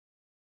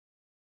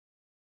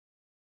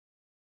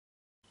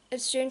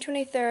It's June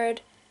 23rd,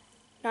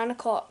 9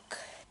 o'clock.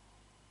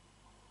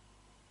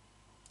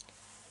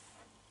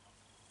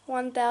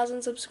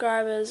 1,000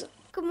 subscribers.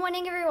 Good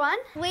morning, everyone.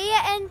 We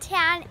are in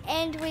town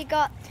and we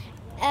got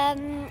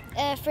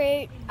a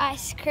fruit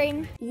ice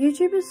cream.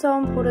 YouTube is so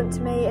important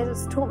to me as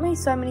it's taught me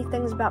so many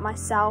things about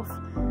myself.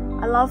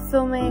 I love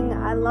filming,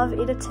 I love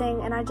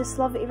editing, and I just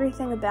love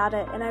everything about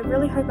it, and I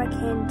really hope I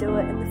can do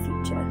it in the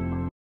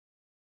future.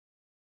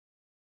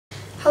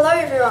 Hello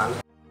everyone.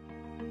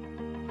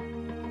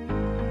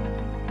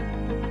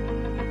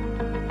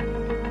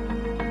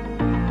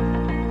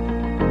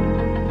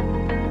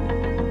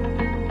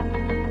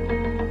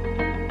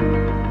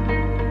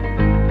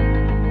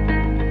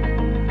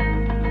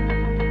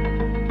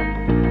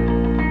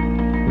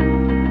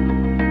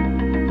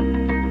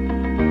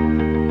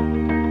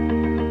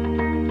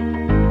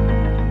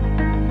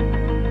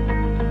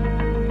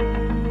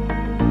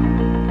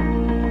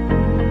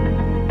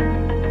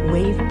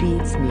 Wave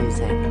Beats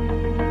Music.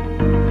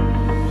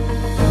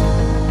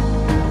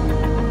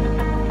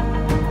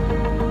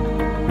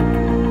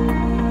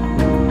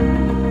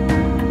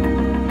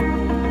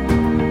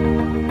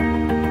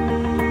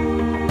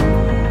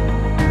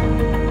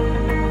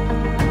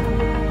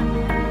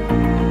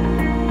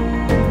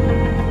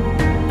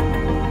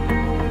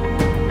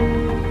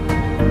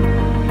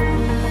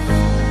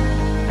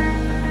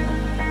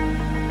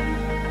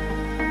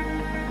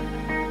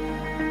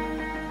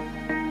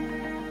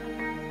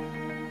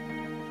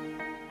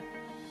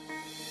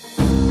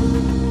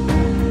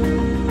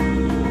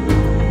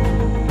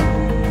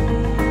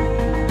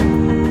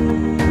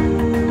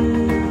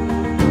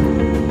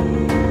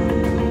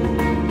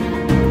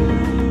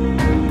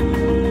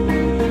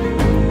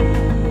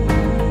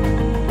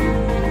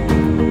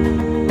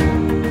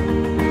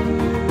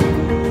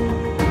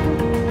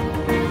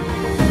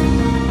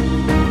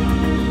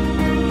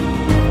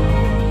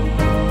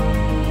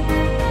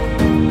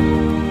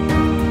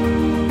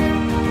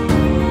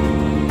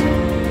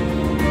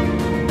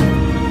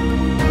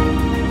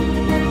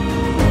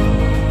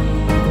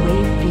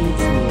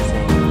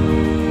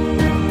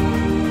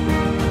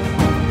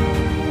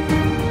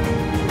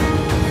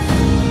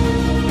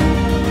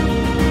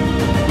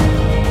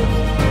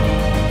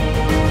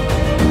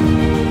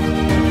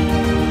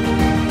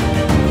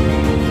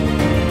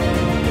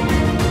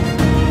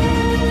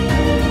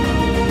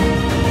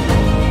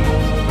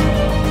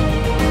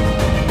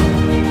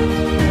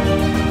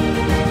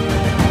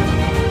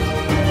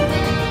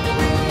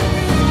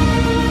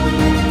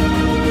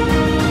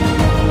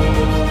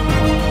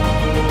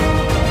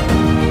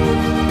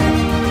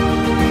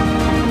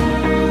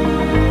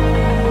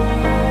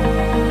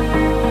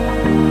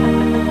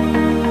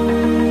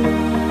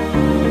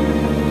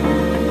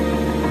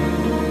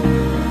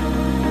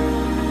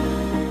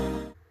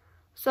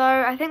 So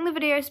I think the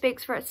video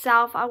speaks for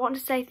itself. I want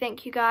to say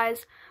thank you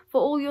guys for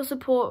all your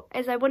support,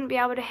 as I wouldn't be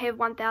able to have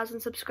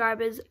 1,000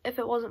 subscribers if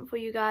it wasn't for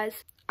you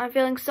guys. I'm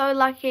feeling so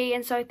lucky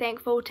and so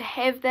thankful to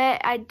have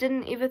that. I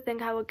didn't ever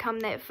think I would come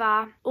that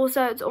far.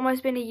 Also, it's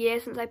almost been a year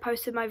since I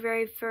posted my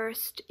very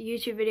first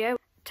YouTube video.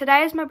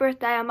 Today is my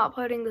birthday. I'm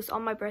uploading this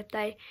on my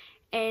birthday,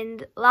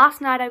 and last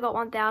night I got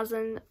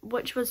 1,000,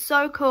 which was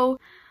so cool.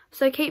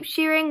 So keep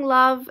sharing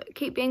love,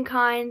 keep being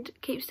kind,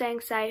 keep staying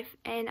safe,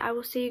 and I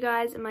will see you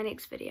guys in my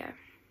next video.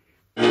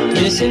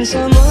 Missing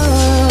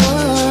someone